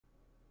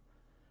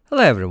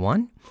Hello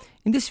everyone.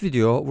 In this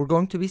video we're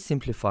going to be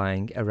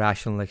simplifying a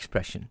rational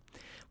expression.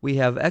 We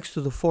have x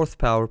to the fourth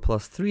power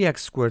plus 3x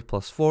squared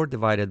plus 4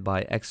 divided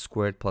by x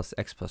squared plus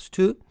x plus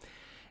 2,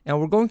 and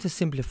we're going to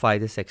simplify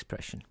this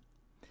expression.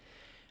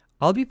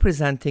 I'll be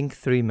presenting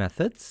three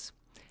methods,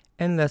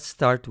 and let's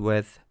start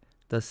with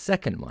the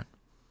second one.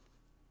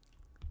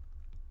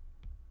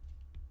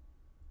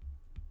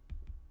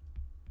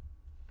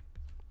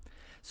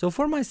 So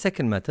for my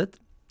second method,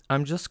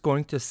 I'm just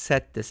going to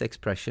set this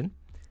expression.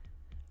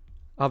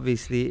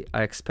 Obviously,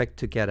 I expect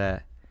to get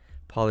a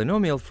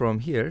polynomial from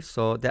here,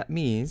 so that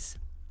means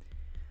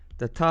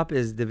the top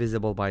is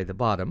divisible by the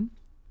bottom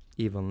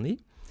evenly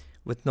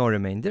with no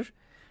remainder.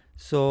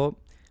 So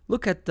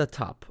look at the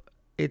top.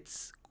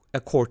 It's a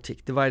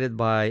quartic divided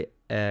by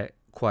a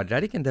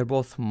quadratic, and they're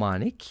both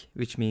monic,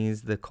 which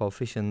means the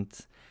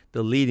coefficient,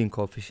 the leading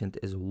coefficient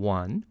is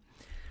 1.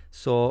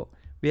 So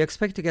we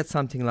expect to get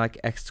something like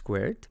x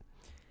squared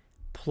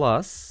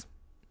plus,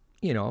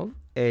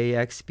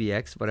 ax,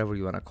 bx, whatever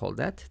you want to call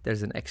that.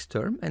 There's an x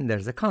term and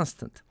there's a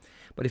constant.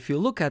 But if you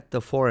look at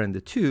the 4 and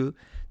the 2,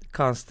 the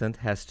constant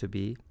has to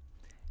be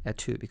a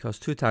 2 because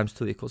 2 times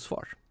 2 equals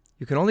 4.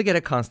 You can only get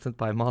a constant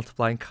by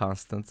multiplying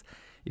constants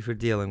if you're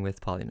dealing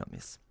with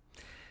polynomials.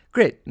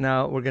 Great.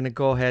 Now we're going to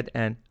go ahead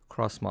and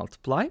cross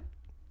multiply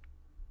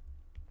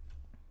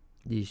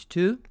these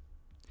two.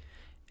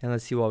 And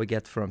let's see what we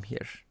get from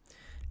here.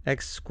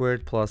 X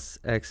squared plus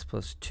x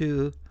plus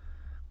 2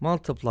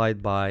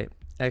 multiplied by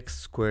x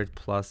squared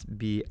plus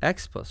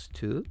bx plus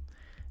 2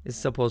 is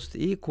supposed to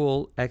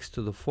equal x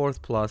to the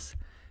fourth plus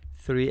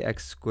 3x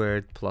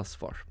squared plus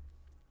 4.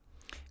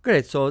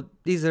 Great, so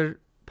these are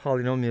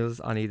polynomials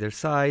on either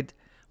side.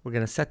 We're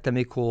going to set them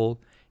equal,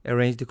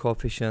 arrange the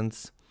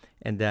coefficients,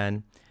 and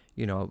then,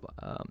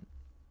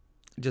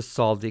 just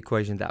solve the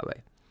equation that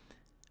way.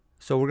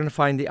 So we're going to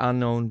find the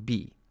unknown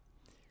b.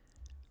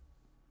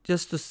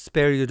 Just to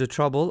spare you the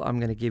trouble, I'm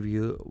going to give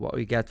you what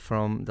we get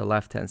from the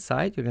left-hand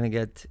side. You're going to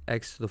get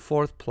x to the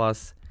fourth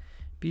plus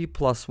b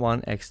plus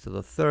 1 x to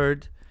the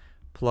third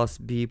plus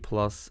b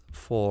plus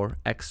 4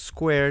 x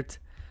squared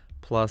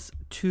plus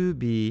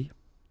 2b,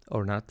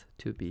 or not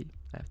 2b,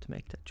 I have to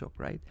make that joke,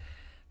 right,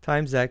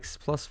 times x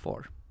plus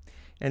 4.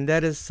 And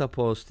that is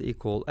supposed to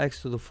equal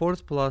x to the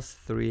fourth plus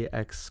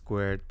 3x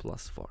squared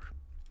plus 4.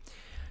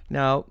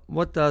 Now,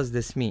 what does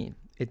this mean?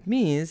 It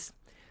means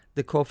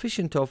the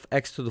coefficient of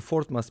x to the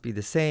fourth must be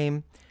the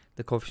same,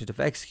 the coefficient of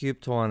x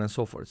cubed, so on and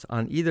so forth,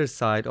 on either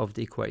side of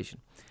the equation.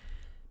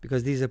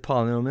 Because these are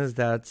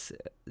polynomials,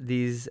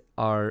 these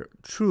are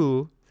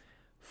true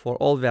for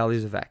all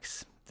values of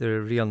x,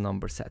 the real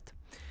number set.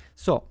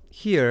 So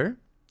here,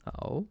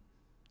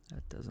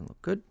 that doesn't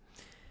look good.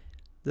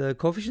 The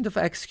coefficient of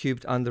x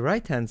cubed on the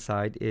right-hand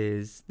side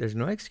is, there's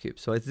no x cubed,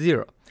 so it's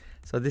 0.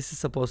 So this is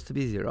supposed to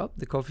be 0.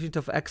 The coefficient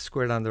of x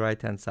squared on the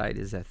right-hand side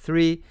is a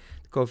 3.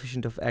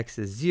 Coefficient of x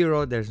is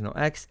 0, there's no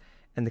x,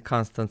 and the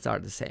constants are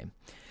the same.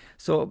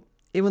 So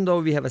even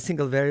though we have a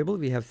single variable,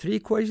 we have three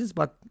equations,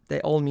 but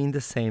they all mean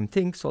the same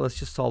thing. So let's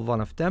just solve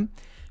one of them.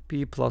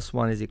 B plus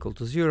 1 is equal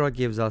to 0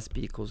 gives us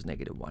b equals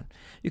 -1.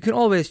 You can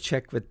always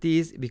check with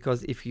these,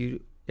 because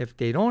if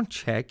they don't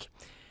check,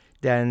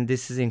 then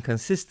this is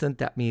inconsistent.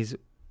 That means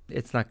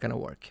it's not going to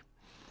work.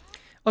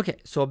 Okay,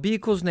 so b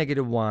equals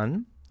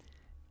 -1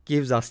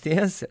 gives us the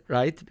answer,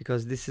 right?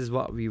 Because this is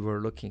what we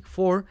were looking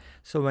for.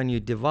 So when you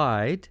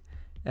divide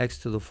x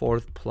to the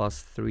fourth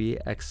plus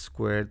 3x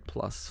squared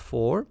plus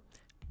 4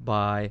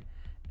 by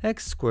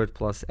x squared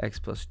plus x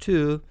plus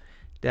 2,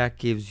 that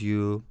gives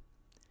you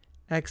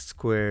x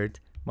squared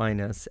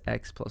minus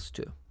x plus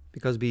 2,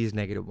 because b is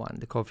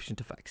 -1, the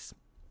coefficient of x.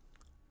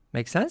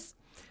 Make sense?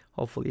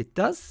 Hopefully it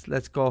does.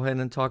 Let's go ahead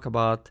and talk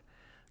about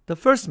the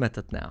first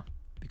method now,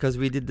 because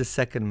we did the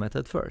second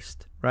method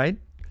first, right?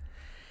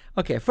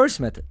 Okay, first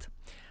method.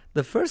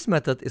 The first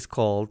method is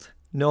called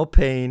no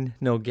pain,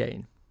 no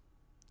gain.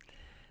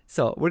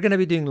 So we're going to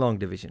be doing long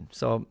division.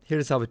 So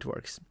here's how it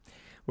works.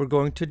 We're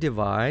going to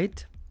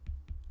divide,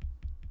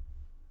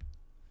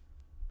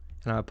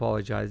 and I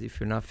apologize if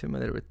you're not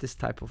familiar with this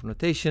type of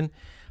notation,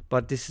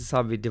 but this is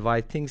how we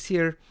divide things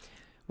here.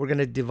 We're going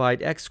to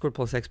divide x squared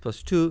plus x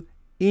plus 2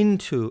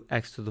 into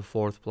x to the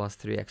fourth plus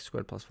 3x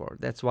squared plus 4.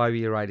 That's why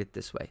we write it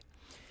this way.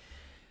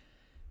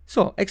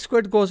 So x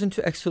squared goes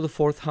into x to the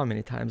fourth how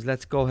many times?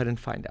 Let's go ahead and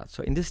find out.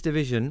 So in this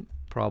division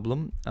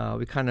problem,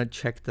 we kind of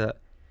check the,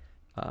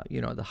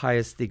 the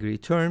highest degree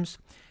terms.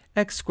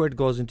 X squared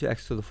goes into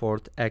x to the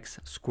fourth x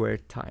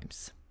squared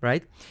times,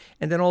 right?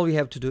 And then all we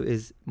have to do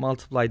is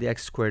multiply the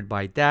x squared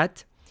by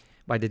that,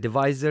 by the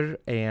divisor,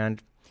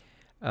 and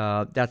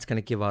that's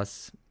going to give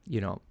us,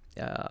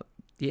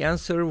 the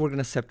answer. We're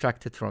going to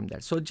subtract it from there.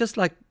 So just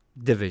like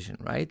division,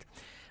 right?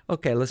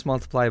 Okay, let's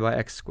multiply by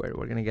x squared.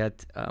 We're going to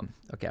get,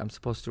 okay, I'm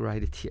supposed to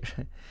write it here.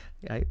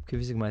 I'm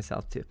confusing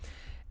myself too.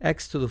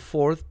 X to the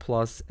fourth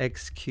plus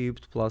x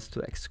cubed plus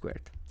 2x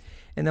squared.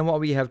 And then what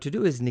we have to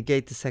do is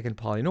negate the second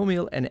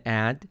polynomial and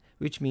add,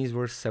 which means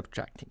we're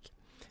subtracting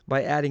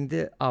by adding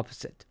the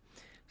opposite.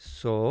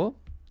 So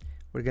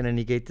We're going to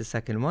negate the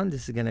second one.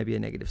 This is going to be a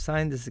negative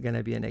sign. This is going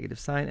to be a negative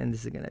sign. And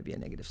this is going to be a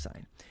negative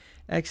sign.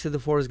 X to the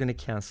 4 is going to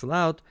cancel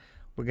out.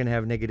 We're going to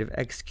have negative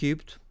x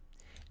cubed.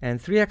 And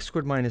 3x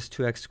squared minus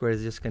 2x squared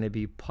is just going to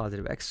be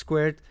positive x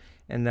squared.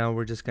 And now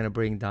we're just going to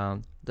bring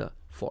down the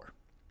 4.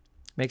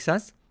 Make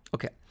sense?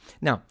 Okay.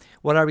 Now,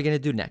 what are we going to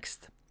do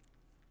next?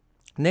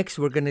 Next,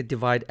 we're going to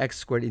divide x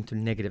squared into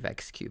negative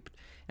x cubed.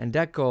 And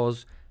that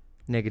goes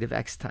negative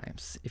x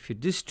times. If you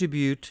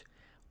distribute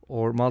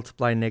or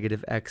multiply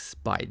negative x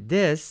by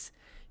this,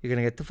 you're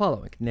going to get the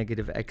following.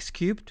 Negative x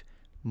cubed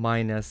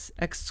minus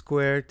x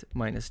squared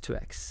minus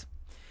 2x.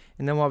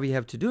 And then what we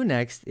have to do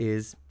next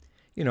is,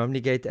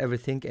 negate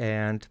everything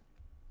and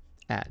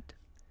add.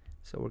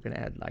 So we're going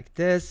to add like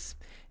this.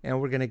 And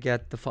we're going to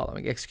get the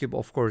following. X cubed,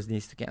 of course,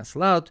 needs to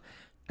cancel out.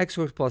 X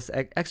squared plus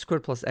x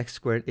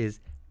squared is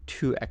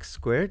 2x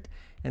squared.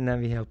 And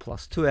then we have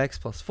plus 2x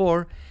plus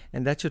 4.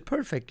 And that should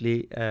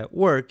perfectly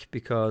work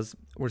because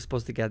we're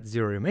supposed to get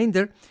 0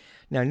 remainder.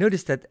 Now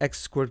notice that x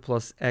squared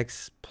plus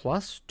x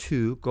plus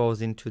 2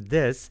 goes into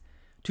this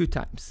 2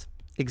 times.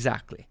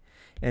 Exactly.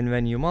 And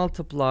when you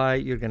multiply,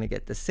 you're going to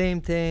get the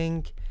same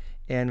thing.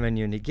 And when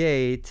you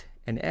negate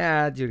and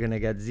add, you're going to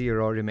get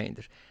 0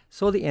 remainder.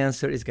 So the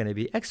answer is going to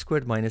be x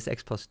squared minus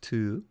x plus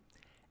 2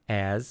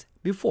 as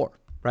before,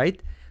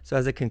 right? So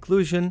as a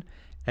conclusion,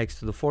 x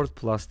to the 4th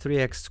plus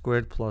 3x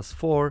squared plus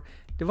 4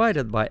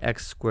 divided by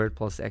x squared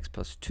plus x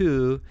plus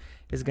 2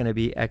 is going to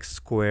be x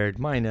squared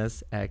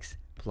minus x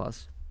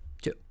plus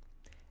 2.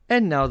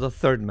 And now the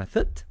third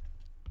method.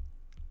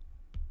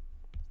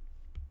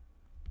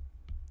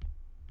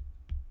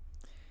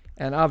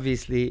 And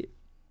obviously,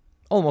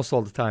 almost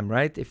all the time,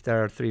 right? If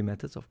there are 3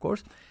 methods, of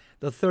course.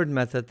 The third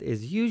method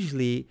is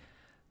usually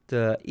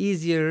the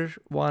easier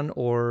one,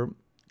 or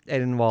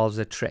it involves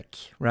a trick,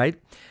 right?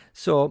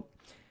 So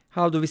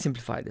how do we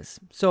simplify this?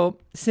 So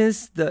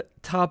since the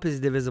top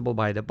is divisible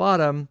by the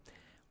bottom,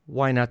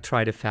 why not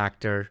try to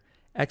factor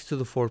x to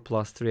the 4th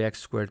plus 3x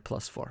squared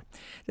plus 4?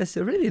 That's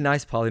a really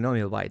nice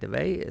polynomial, by the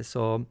way.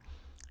 So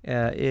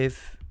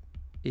if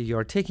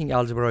you're taking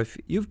algebra, if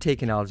you've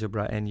taken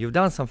algebra and you've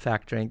done some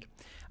factoring,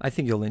 I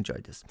think you'll enjoy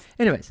this.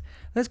 Anyways,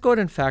 let's go ahead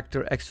and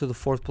factor x to the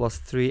 4th plus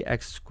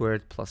 3x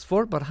squared plus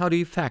 4. But how do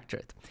you factor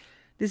it?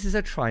 This is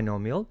a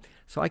trinomial,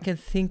 so I can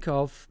think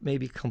of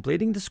maybe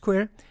completing the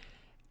square.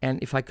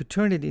 And if I could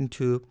turn it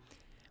into,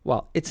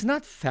 well, it's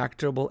not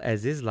factorable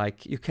as is,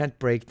 like you can't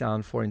break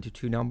down 4 into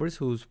 2 numbers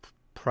whose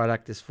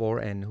product is 4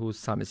 and whose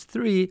sum is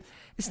 3.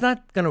 It's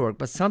not going to work,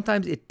 but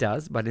sometimes it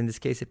does, but in this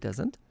case it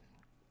doesn't.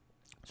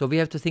 So we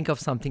have to think of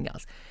something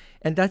else.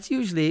 And that's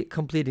usually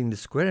completing the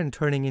square and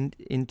turning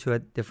into a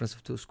difference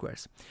of 2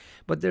 squares.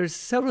 But there's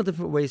several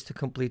different ways to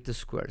complete the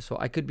square. So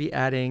I could be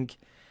adding,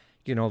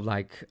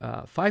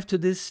 5 to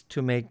this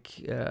to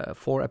make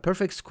 4 a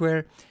perfect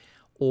square,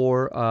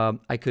 or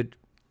I could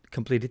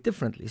complete it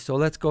differently. So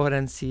let's go ahead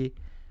and see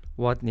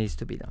what needs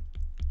to be done.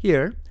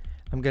 Here,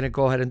 I'm going to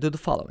go ahead and do the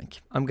following.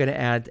 I'm going to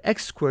add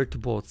x squared to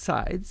both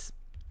sides.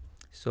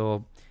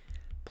 So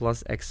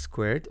plus x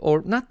squared,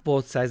 or not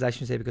both sides, I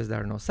should say, because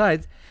there are no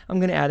sides. I'm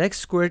going to add x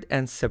squared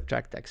and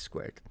subtract x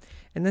squared.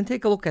 And then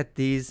take a look at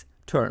these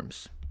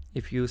terms.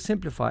 If you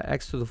simplify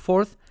x to the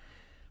 4th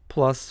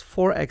plus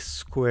 4x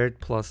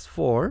squared plus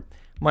 4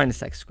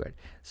 minus x squared.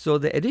 So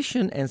the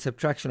addition and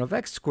subtraction of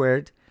x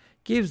squared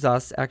gives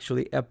us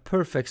actually a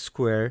perfect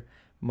square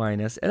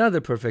minus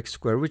another perfect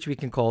square, which we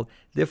can call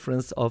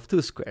difference of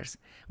 2 squares.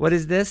 What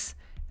is this?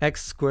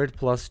 X squared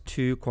plus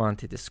 2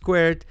 quantity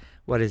squared.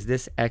 What is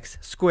this? X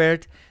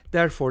squared.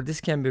 Therefore,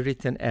 this can be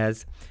written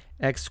as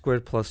x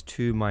squared plus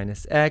 2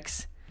 minus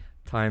x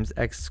times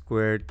x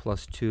squared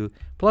plus 2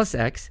 plus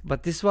x.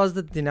 But this was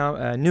the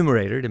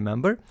numerator,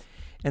 remember?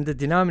 And the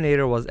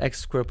denominator was x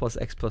squared plus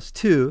x plus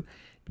 2.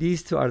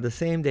 These two are the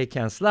same, they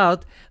cancel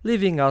out,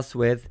 leaving us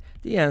with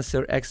the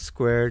answer x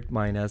squared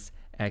minus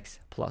x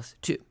plus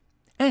 2.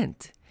 And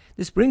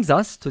this brings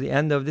us to the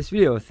end of this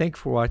video. Thank you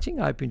for watching.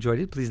 I hope you enjoyed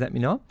it. Please let me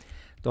know.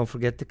 Don't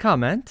forget to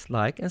comment,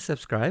 like, and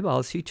subscribe.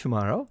 I'll see you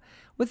tomorrow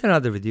with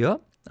another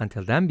video.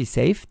 Until then, be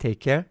safe, take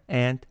care,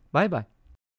 and bye-bye.